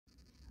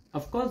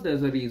Of course,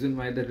 there's a reason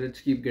why the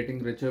rich keep getting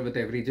richer with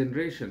every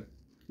generation.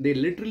 They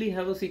literally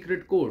have a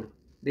secret code.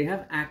 They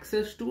have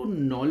access to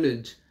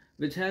knowledge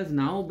which has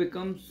now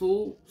become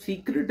so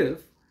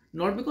secretive,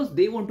 not because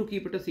they want to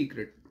keep it a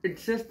secret.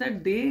 It's just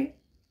that they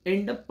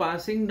end up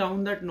passing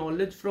down that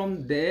knowledge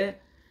from their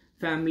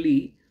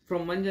family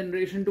from one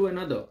generation to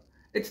another.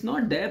 It's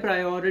not their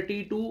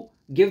priority to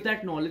give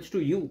that knowledge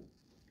to you.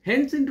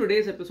 Hence, in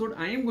today's episode,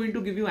 I am going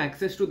to give you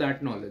access to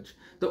that knowledge.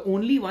 The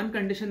only one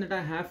condition that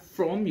I have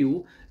from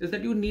you is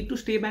that you need to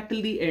stay back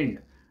till the end.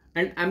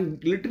 And I'm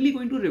literally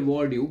going to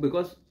reward you,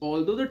 because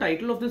although the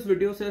title of this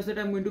video says that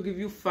I'm going to give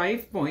you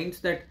 5 points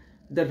that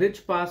the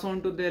rich pass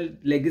on to their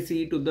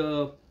legacy, to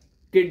the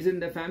kids in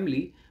their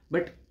family,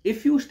 but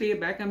if you stay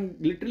back, I'm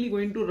literally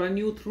going to run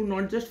you through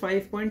not just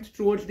 5 points.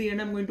 Towards the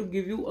end, I'm going to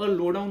give you a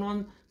lowdown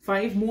on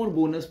 5 more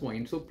bonus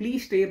points. So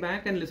please stay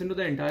back and listen to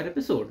the entire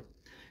episode.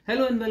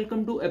 Hello and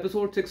welcome to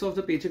episode 6 of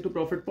the Paycheck to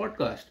Profit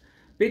podcast.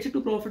 Paycheck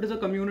to Profit is a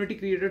community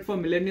created for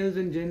millennials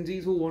and Gen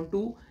Zs who want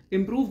to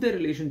improve their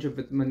relationship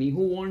with money,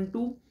 who want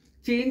to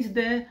change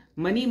their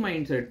money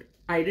mindset,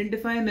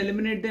 identify and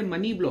eliminate their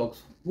money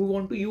blocks, who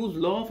want to use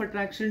law of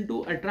attraction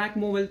to attract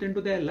more wealth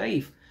into their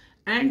life,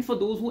 and for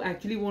those who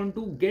actually want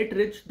to get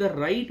rich the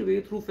right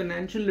way through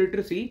financial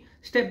literacy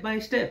step by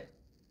step.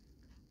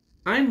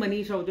 I'm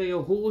Manish Ahuja,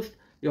 your host,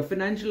 your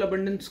financial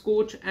abundance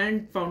coach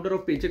and founder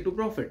of Paycheck to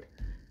Profit.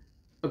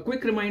 A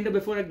quick reminder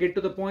before I get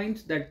to the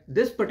points that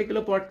this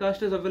particular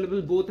podcast is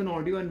available both in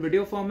audio and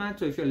video format.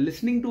 So if you're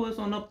listening to us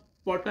on a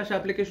podcast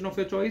application of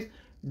your choice,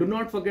 do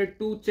not forget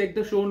to check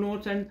the show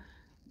notes and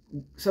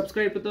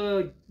subscribe to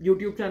the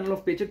YouTube channel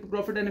of Paycheck to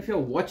Profit. And if you're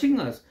watching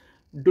us,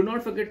 do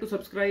not forget to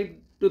subscribe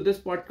to this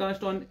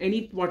podcast on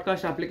any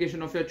podcast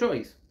application of your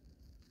choice.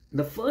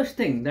 The first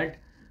thing that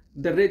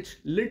the rich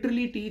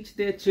literally teach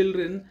their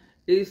children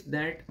is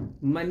that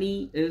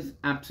money is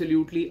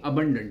absolutely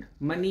abundant.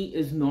 Money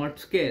is not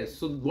scarce.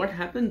 So what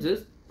happens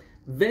is,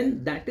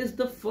 when that is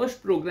the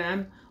first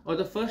program or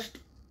the first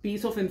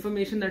piece of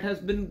information that has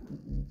been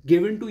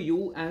given to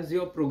you as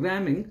your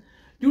programming,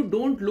 you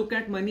don't look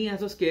at money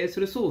as a scarce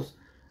resource.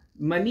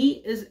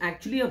 Money is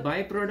actually a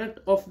byproduct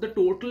of the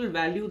total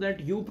value that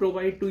you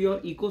provide to your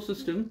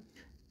ecosystem,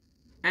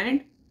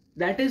 and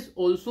that is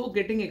also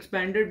getting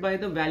expanded by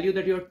the value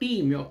that your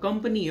team, your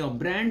company, your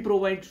brand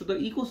provides to the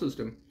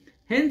ecosystem.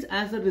 Hence,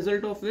 as a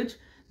result of which,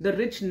 the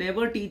rich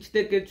never teach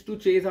their kids to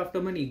chase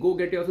after money. Go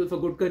get yourself a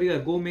good career,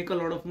 go make a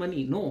lot of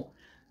money. No,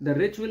 the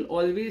rich will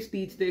always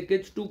teach their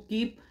kids to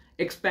keep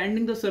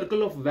expanding the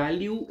circle of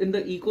value in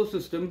the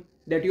ecosystem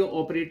that you're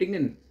operating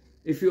in.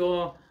 If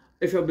your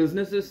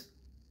business is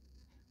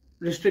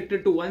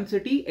restricted to one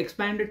city,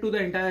 expand it to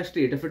the entire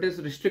state. If it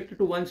is restricted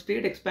to one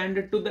state, expand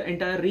it to the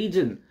entire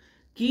region.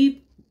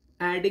 Keep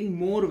adding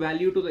more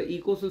value to the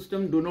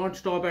ecosystem. Do not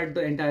stop at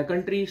the entire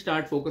country.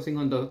 Start focusing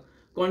on the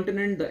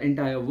continent, the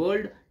entire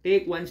world.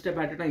 Take one step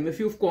at a time. If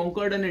you've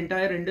conquered an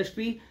entire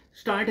industry,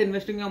 start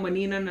investing your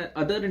money in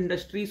another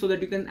industry so that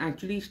you can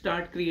actually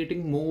start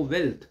creating more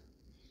wealth.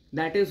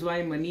 That is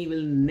why money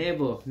will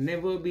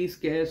never be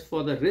scarce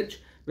for the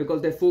rich,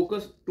 because they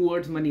focus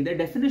towards money. The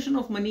definition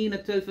of money in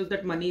itself is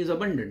that money is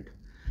abundant.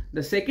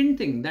 The second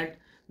thing that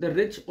the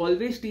rich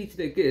always teach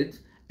their kids,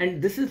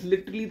 and this is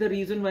literally the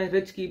reason why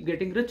rich keep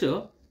getting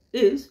richer,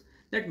 is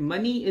that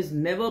money is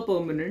never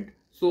permanent.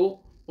 So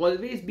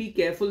always be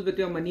careful with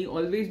your money,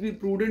 always be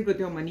prudent with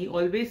your money,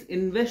 always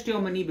invest your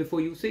money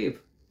before you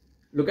save.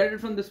 Look at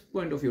it from this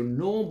point of view.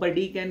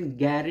 Nobody can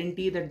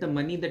guarantee that the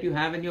money that you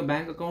have in your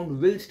bank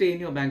account will stay in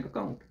your bank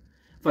account.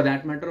 For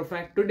that matter of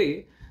fact,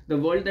 today, the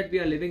world that we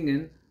are living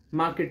in,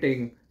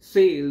 marketing,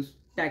 sales,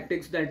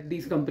 tactics that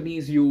these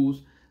companies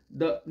use,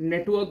 the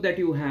network that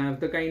you have,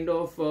 the kind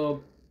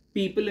of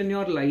people in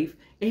your life,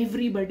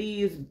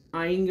 everybody is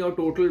eyeing your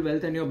total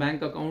wealth and your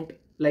bank account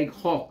like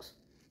hawks.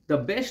 The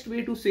best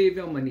way to save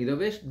your money,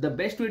 the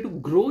best way to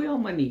grow your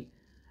money,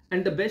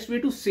 and the best way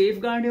to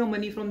safeguard your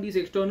money from these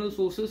external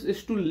sources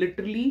is to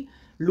literally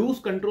lose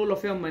control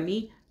of your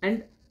money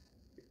and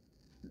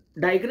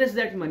digress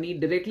that money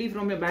directly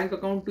from your bank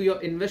account to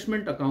your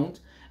investment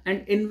accounts,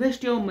 and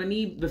invest your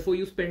money before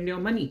you spend your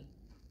money.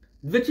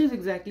 Which is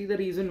exactly the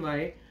reason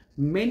why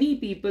many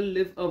people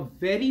live a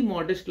very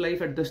modest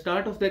life at the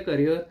start of their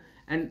career,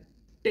 and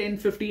 10,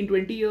 15,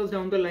 20 years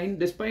down the line,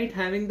 despite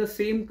having the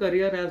same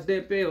career as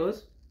their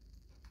peers,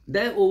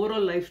 their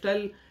overall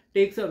lifestyle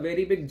takes a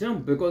very big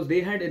jump, because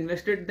they had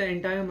invested the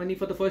entire money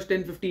for the first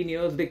 10, 15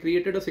 years. They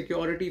created a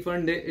security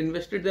fund. They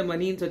invested their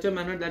money in such a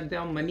manner that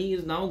their money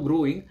is now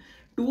growing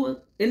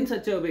in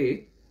such a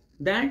way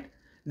that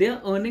they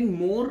are earning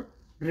more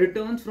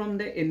returns from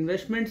their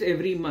investments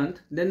every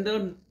month than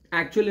the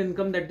actual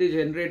income that they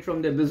generate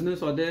from their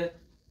business or their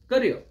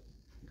career.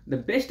 The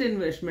best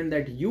investment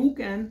that you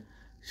can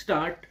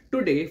start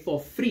today for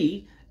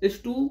free is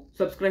to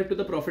subscribe to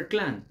the Profit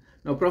Clan.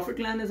 Now, Profit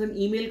Clan is an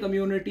email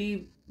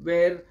community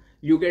where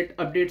you get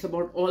updates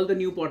about all the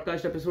new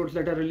podcast episodes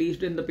that are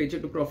released in the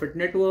Paycheck to Profit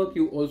network.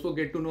 You also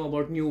get to know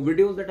about new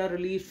videos that are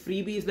released,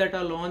 freebies that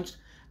are launched,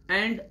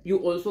 And you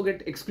also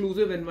get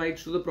exclusive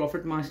invites to the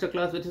Profit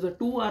Masterclass, which is a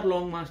 2-hour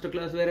long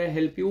masterclass where I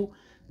help you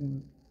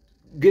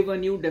give a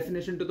new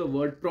definition to the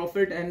word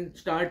profit and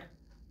start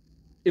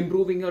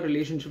improving your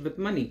relationship with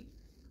money.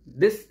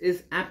 This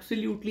is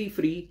absolutely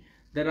free.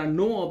 There are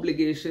no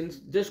obligations.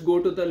 Just go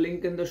to the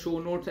link in the show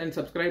notes and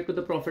subscribe to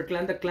the Profit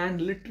Clan. The clan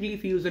literally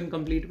feels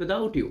incomplete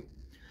without you.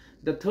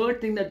 The third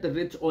thing that the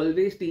rich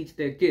always teach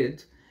their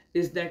kids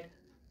is that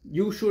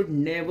you should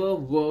never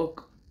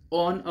work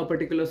on a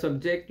particular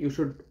subject. You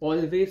should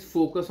always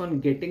focus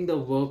on getting the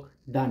work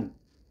done.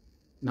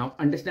 Now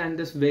understand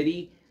this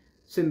very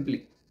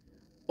simply.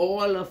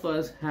 All of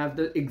us have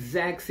the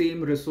exact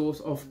same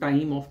resource of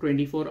time of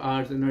 24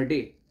 hours in a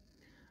day.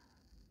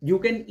 You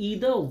can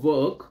either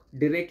work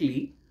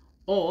directly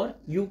or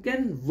you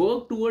can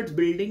work towards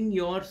building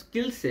your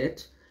skill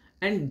sets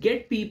and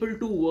get people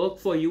to work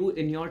for you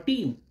in your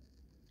team.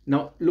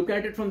 Now look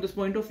at it from this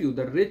point of view.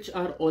 The rich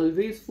are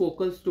always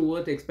focused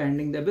towards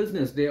expanding their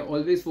business. They are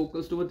always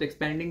focused towards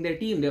expanding their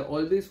team. They're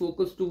always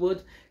focused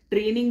towards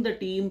training the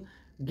team,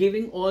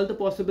 giving all the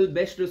possible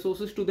best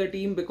resources to the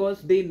team,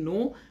 because they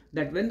know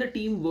that when the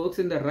team works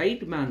in the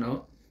right manner,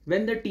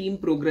 when the team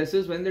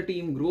progresses, when the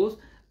team grows,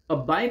 a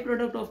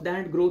byproduct of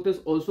that growth is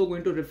also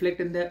going to reflect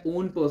in their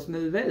own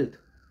personal wealth.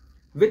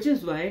 Which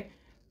is why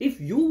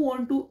if you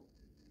want to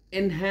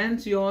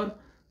enhance your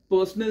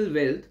personal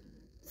wealth,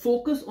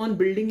 focus on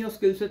building your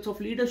skill sets of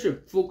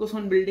leadership, focus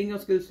on building your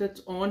skill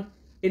sets on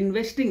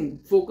investing,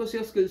 focus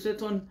your skill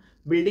sets on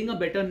building a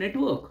better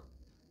network,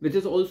 which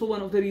is also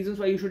one of the reasons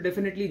why you should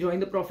definitely join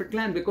the Profit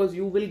Clan, because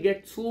you will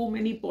get so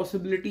many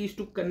possibilities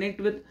to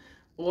connect with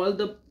all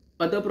the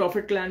other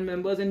Profit Clan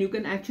members and you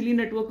can actually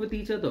network with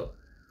each other.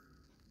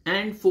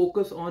 And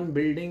focus on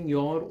building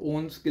your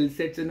own skill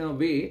sets in a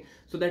way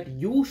so that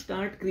you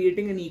start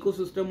creating an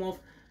ecosystem of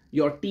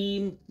your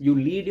team, you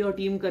lead your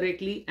team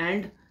correctly,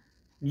 and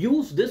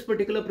use this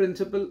particular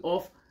principle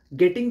of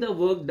getting the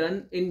work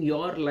done in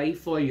your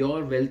life for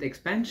your wealth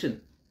expansion.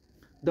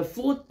 The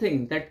fourth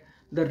thing that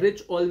the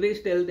rich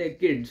always tell their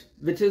kids,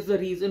 which is the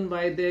reason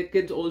why their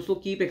kids also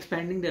keep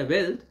expanding their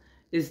wealth,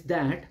 is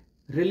that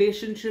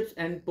relationships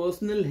and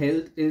personal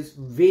health is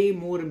way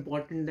more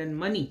important than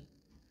money.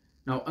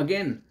 Now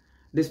again,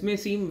 this may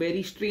seem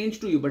very strange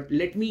to you, but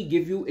let me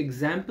give you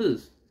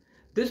examples.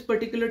 This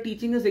particular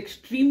teaching is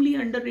extremely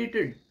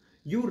underrated.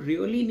 You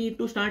really need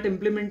to start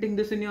implementing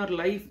this in your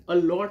life a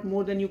lot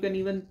more than you can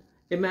even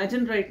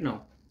imagine right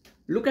now.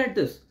 Look at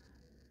this.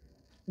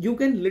 You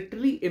can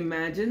literally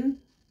imagine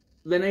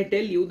when I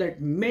tell you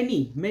that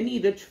many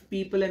rich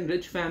people and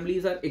rich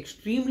families are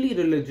extremely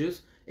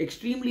religious,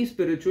 extremely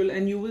spiritual,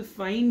 and you will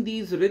find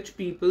these rich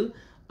people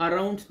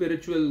around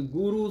spiritual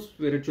gurus,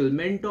 spiritual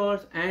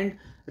mentors, and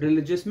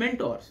religious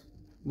mentors.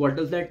 What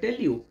does that tell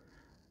you?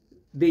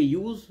 They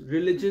use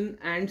religion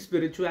and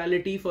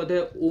spirituality for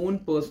their own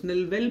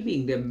personal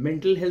well-being. Their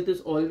mental health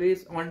is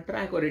always on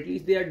track, or at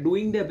least they are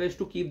doing their best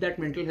to keep that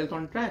mental health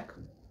on track.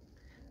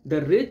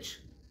 The rich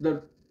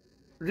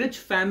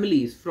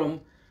families,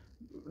 from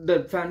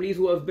the families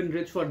who have been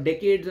rich for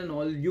decades and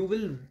all, you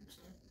will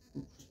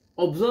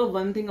observe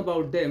one thing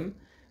about them.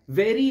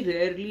 Very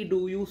rarely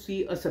do you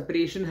see a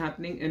separation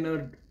happening in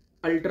an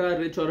ultra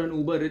rich or an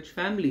uber rich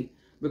family,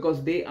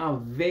 because they are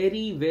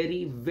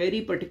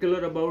very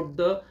particular about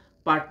the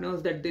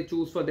partners that they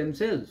choose for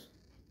themselves.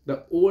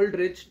 The old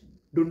rich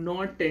do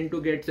not tend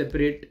to get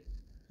separate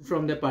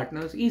from their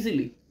partners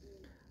easily.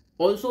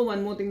 Also,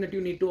 one more thing that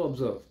you need to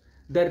observe.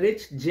 The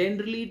rich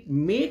generally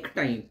make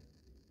time.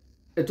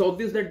 It's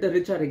obvious that the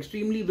rich are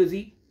extremely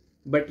busy,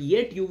 but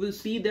yet you will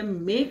see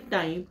them make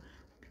time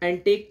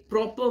and take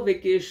proper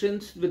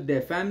vacations with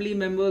their family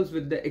members,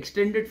 with the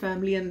extended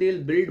family, and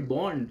they'll build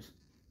bonds.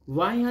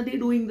 Why are they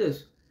doing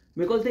this?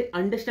 Because they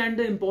understand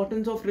the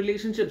importance of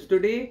relationships.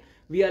 Today,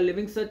 we are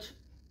living such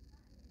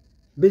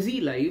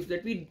busy lives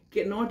that we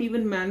cannot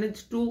even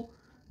manage to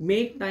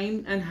make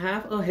time and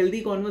have a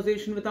healthy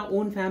conversation with our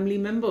own family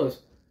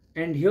members.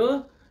 And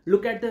here,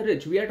 look at the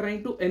rich. We are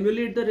trying to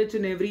emulate the rich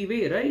in every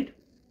way, right?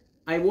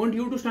 I want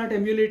you to start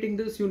emulating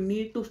this. You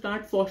need to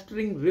start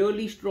fostering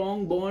really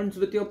strong bonds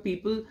with your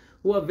people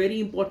who are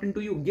very important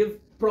to you. Give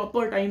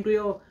proper time to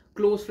your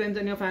close friends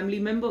and your family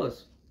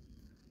members.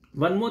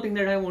 One more thing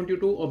that I want you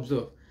to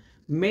observe.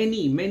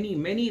 Many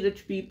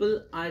rich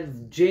people are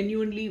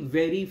genuinely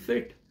very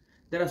fit.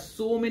 There are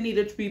so many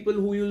rich people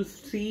who you'll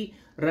see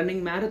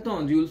running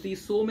marathons. You'll see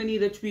so many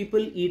rich people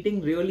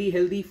eating really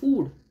healthy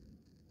food.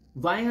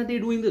 Why are they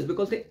doing this?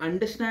 Because they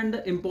understand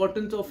the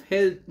importance of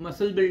health,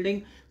 muscle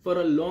building for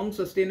a long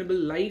sustainable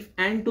life,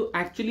 and to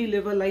actually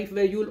live a life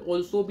where you'll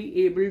also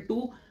be able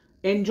to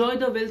enjoy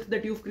the wealth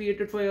that you've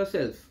created for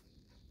yourself.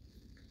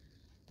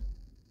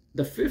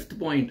 The fifth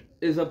point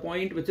is a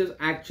point which is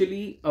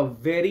actually a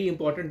very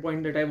important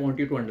point that I want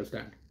you to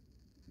understand.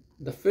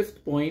 The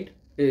fifth point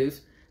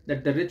is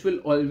that the rich will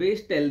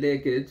always tell their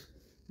kids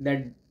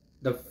that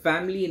the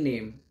family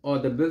name or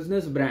the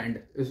business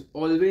brand is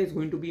always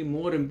going to be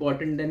more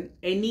important than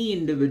any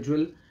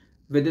individual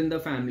within the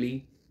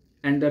family,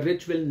 And the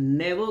rich will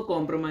never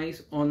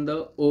compromise on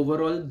the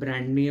overall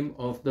brand name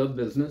of the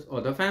business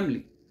or the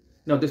family.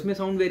 Now, this may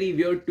sound very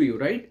weird to you,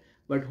 right?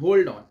 But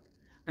hold on.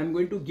 I'm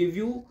going to give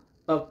you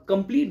a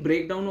complete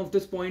breakdown of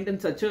this point in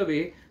such a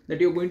way that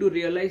you're going to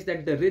realize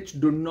that the rich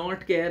do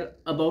not care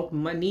about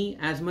money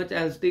as much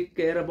as they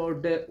care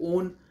about their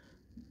own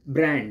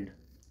brand.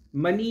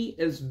 Money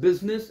is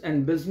business,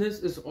 and business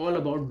is all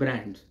about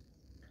brands.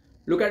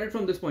 Look at it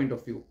from this point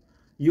of view.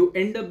 You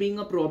end up being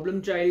a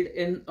problem child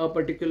in a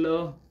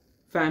particular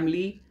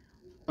family,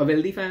 a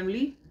wealthy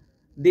family.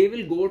 They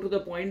will go to the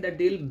point that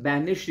they'll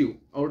banish you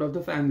out of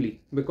the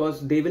family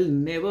because they will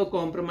never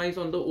compromise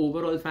on the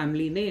overall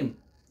family name.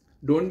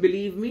 Don't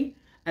believe me?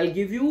 I'll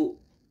give you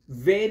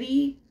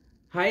very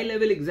high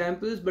level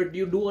examples, but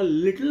you do a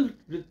little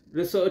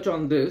research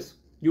on this.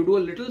 You do a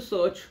little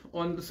search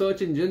on the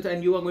search engines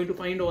and you are going to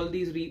find all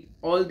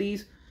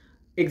these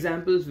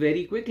examples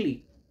very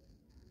quickly.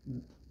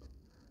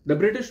 The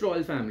British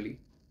royal family.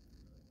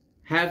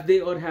 Have they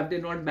or have they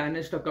not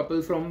banished a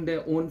couple from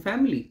their own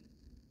family?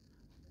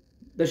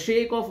 The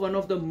Sheikh of one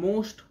of the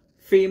most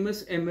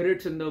famous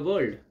emirates in the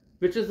world.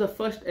 Which is the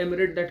first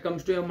emirate that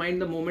comes to your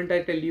mind the moment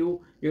I tell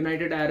you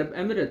United Arab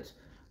Emirates?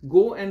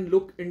 Go and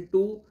look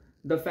into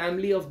the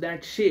family of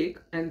that Sheikh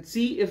and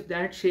see if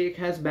that Sheikh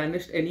has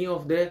banished any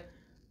of their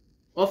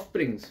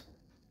offsprings.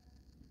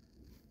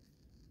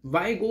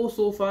 Why go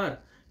so far?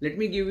 Let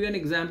me give you an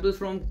example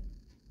from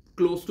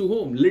close to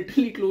home,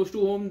 literally close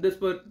to home. This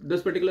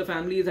particular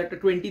family is at a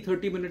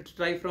 20-30 minutes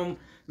drive from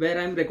where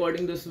I'm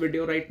recording this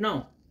video right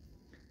now.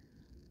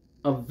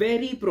 A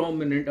very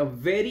prominent, a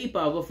very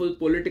powerful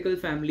political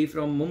family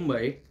from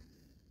Mumbai.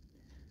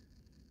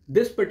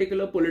 This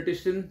particular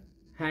politician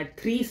had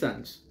 3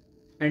 sons,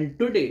 and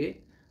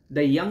today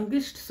the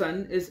youngest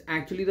son is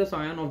actually the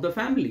scion of the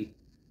family.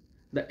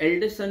 The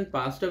eldest son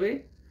passed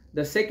away.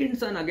 The second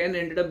son again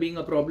ended up being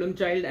a problem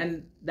child,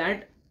 and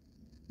that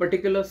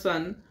particular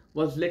son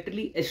was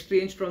literally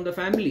estranged from the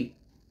family.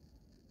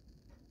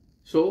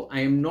 So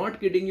I am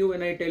not kidding you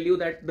when I tell you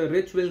that the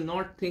rich will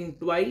not think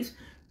twice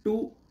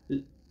to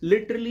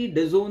literally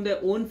disown their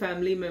own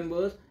family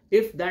members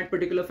if that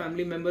particular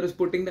family member is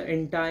putting the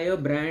entire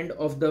brand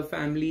of the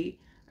family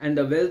and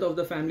the wealth of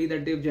the family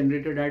that they've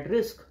generated at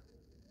risk.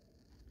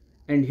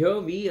 And here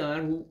we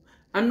are,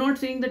 I'm not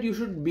saying that you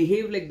should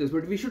behave like this,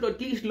 but we should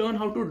at least learn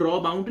how to draw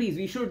boundaries.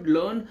 We should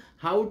learn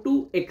how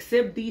to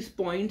accept these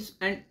points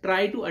and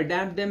try to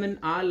adapt them in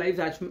our lives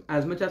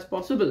as much as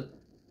possible.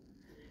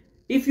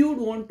 If you would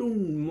want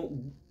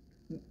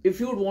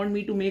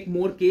me to make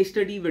more case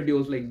study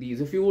videos like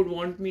these, if you would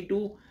want me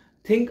to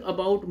think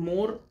about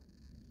more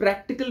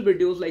practical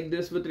videos like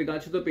this with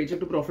regards to the Paycheck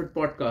to Profit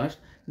podcast,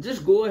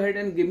 just go ahead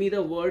and give me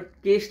the word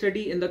case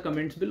study in the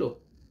comments below.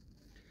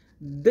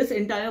 This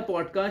entire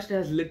podcast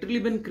has literally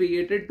been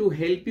created to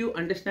help you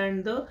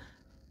understand the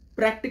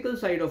practical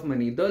side of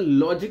money, the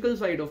logical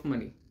side of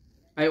money.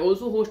 I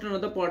also host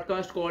another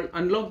podcast called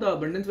Unlock the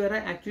Abundance, where I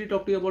actually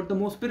talk to you about the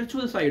more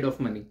spiritual side of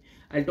money.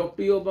 I'll talk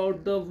to you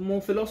about the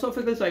more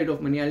philosophical side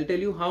of money. I'll tell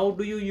you how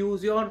do you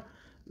use your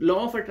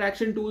law of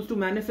attraction tools to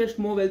manifest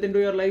more wealth into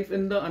your life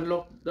in the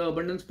Unlock the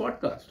Abundance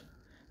podcast.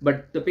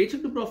 But the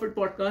Paycheck to Profit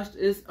podcast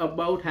is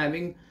about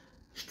having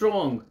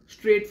strong,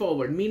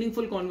 straightforward,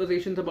 meaningful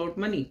conversations about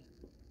money.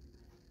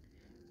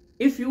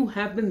 If you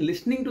have been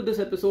listening to this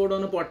episode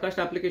on a podcast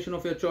application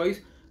of your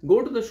choice,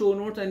 go to the show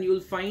notes and you'll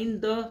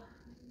find the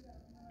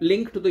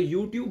link to the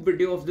YouTube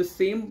video of this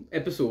same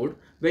episode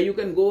where you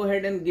can go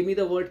ahead and give me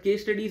the word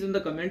case studies in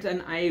the comments,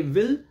 and I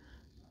will,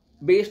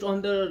 based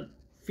on the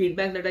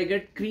feedback that I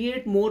get,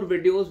 create more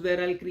videos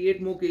where I'll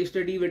create more case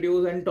study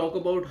videos and talk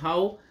about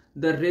how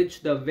the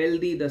rich, the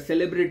wealthy, the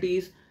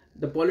celebrities,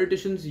 the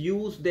politicians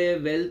use their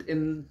wealth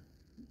in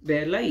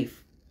their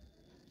life.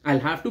 I'll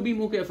have to be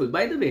more careful.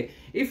 By the way,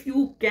 if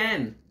you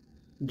can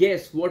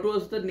guess what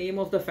was the name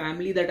of the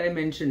family that I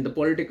mentioned, the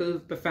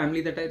political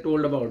family that I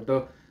told about,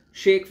 the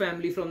Sheikh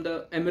family from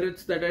the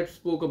Emirates that I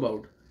spoke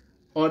about,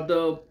 or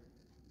the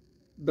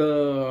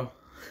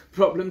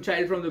problem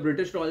child from the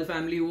British royal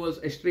family who was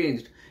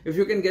estranged. If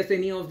you can guess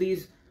any of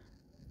these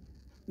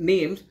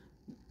names,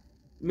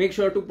 make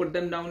sure to put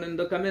them down in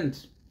the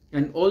comments.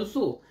 And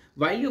also,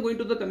 while you're going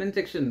to the comment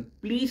section,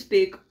 please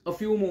take a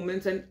few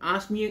moments and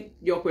ask me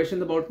your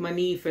questions about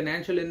money,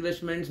 financial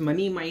investments,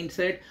 money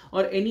mindset,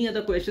 or any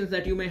other questions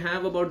that you may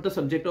have about the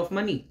subject of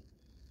money.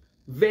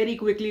 Very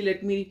quickly,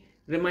 let me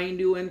remind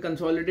you and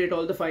consolidate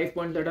all the 5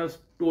 points that I've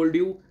told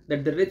you,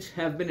 that the rich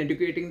have been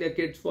educating their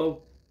kids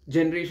for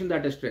generations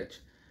at a stretch.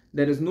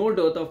 There is no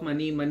dearth of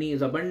money. Money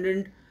is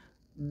abundant.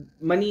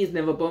 Money is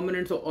never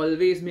permanent. So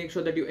always make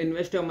sure that you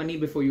invest your money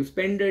before you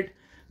spend it.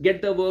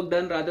 Get the work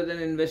done rather than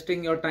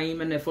investing your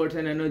time and efforts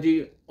and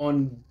energy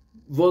on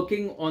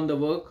working on the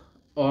work.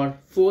 Or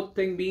fourth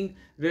thing being,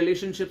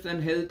 relationships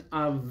and health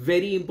are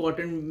very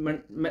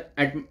important,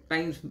 at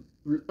times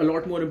a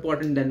lot more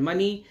important than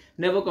money.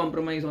 Never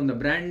compromise on the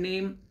brand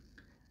name.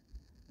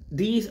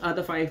 These are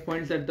the 5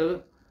 points that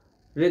the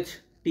rich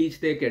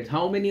teach their kids.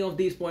 How many of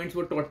these points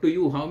were taught to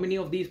you? How many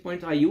of these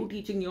points are you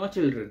teaching your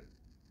children?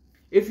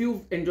 If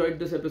you've enjoyed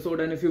this episode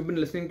and if you've been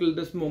listening till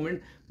this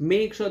moment,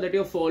 make sure that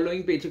you're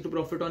following Paycheck to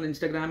Profit on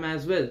Instagram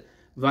as well.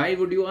 Why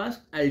would you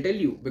ask? I'll tell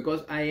you,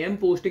 because I am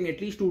posting at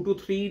least 2 to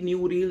 3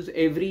 new reels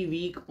every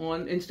week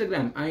on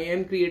Instagram. I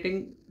am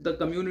creating the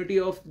community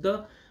of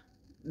the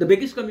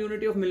biggest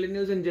community of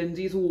millennials and Gen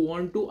Zs who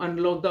want to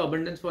unlock the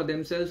abundance for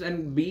themselves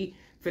and be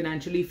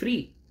financially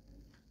free.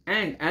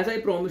 And as I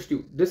promised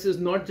you, this is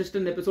not just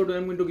an episode where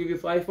I'm going to give you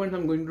 5 points,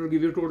 I'm going to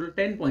give you total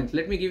 10 points.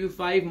 Let me give you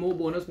 5 more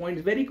bonus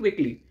points very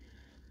quickly.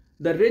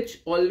 The rich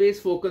always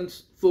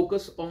focus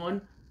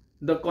on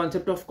the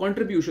concept of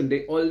contribution.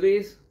 They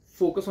always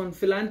focus on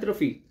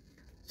philanthropy.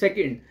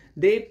 Second,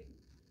 they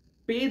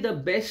pay the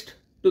best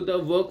to the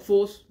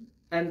workforce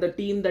and the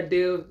team that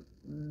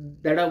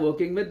are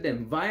working with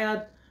them. Why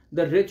are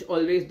the rich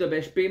always the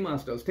best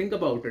paymasters? Think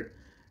about it.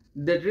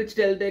 The rich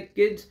tell their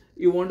kids,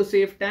 you want to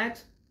save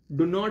tax?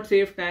 Do not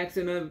save tax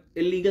in an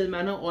illegal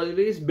manner.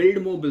 Always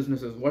build more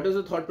businesses. What is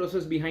the thought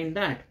process behind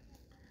that?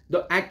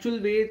 The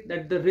actual way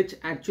that the rich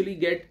actually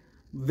get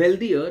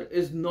wealthier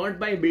is not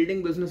by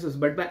building businesses,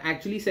 but by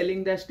actually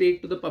selling their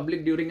stake to the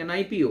public during an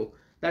IPO.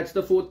 That's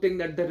the fourth thing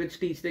that the rich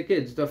teach their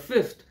kids. The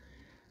fifth,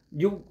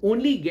 you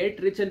only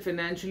get rich and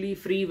financially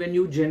free when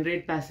you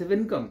generate passive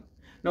income.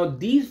 Now,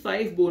 these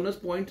 5 bonus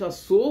points are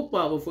so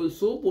powerful,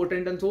 so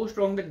potent and so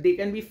strong that they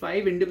can be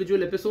 5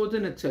 individual episodes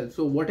in itself.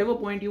 So whatever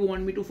point you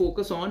want me to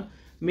focus on,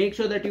 make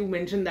sure that you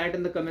mention that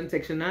in the comment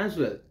section as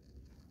well.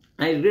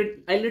 I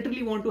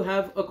literally want to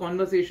have a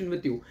conversation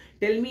with you.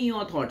 Tell me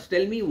your thoughts.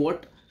 Tell me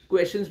what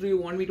questions do you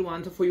want me to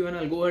answer for you, and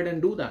I'll go ahead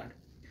and do that.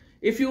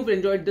 If you've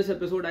enjoyed this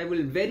episode, I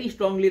will very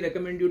strongly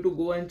recommend you to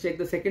go and check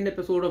the second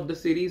episode of the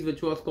series,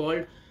 which was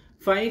called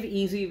 5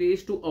 Easy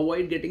Ways to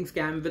Avoid Getting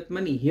Scammed with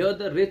Money. Here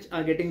the rich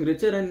are getting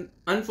richer, and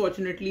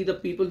unfortunately the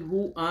people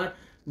who are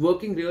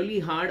working really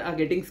hard are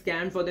getting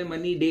scammed for their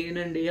money day in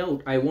and day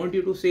out. I want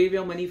you to save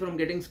your money from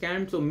getting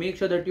scammed, so make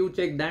sure that you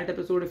check that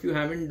episode if you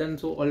haven't done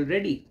so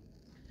already.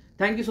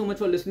 Thank you so much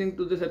for listening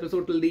to this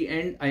episode till the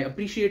end. I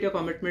appreciate your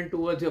commitment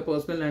towards your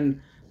personal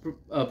and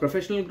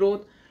professional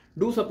growth.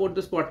 Do support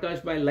this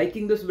podcast by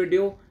liking this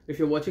video if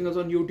you're watching us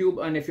on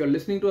YouTube, and if you're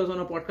listening to us on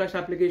a podcast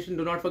application,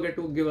 do not forget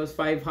to give us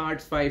 5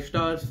 hearts, 5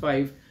 stars,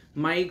 5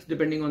 mics,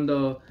 depending on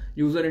the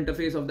user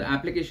interface of the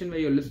application where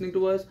you're listening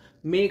to us.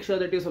 Make sure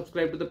that you're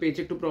subscribed to the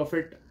Paycheck to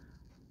Profit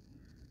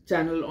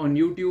channel on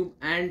YouTube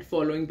and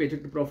following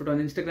Paycheck to Profit on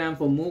Instagram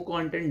for more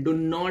content. Do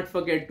not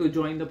forget to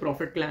join the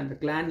Profit Clan. The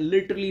clan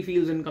literally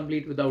feels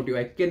incomplete without you.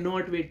 I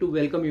cannot wait to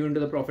welcome you into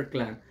the Profit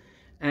Clan.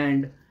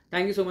 And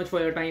thank you so much for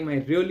your time.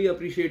 I really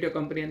appreciate your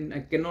company, and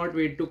I cannot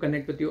wait to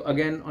connect with you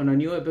again on a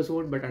new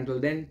episode. But until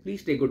then,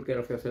 please take good care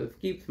of yourself.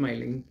 Keep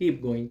smiling,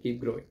 keep going, keep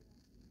growing.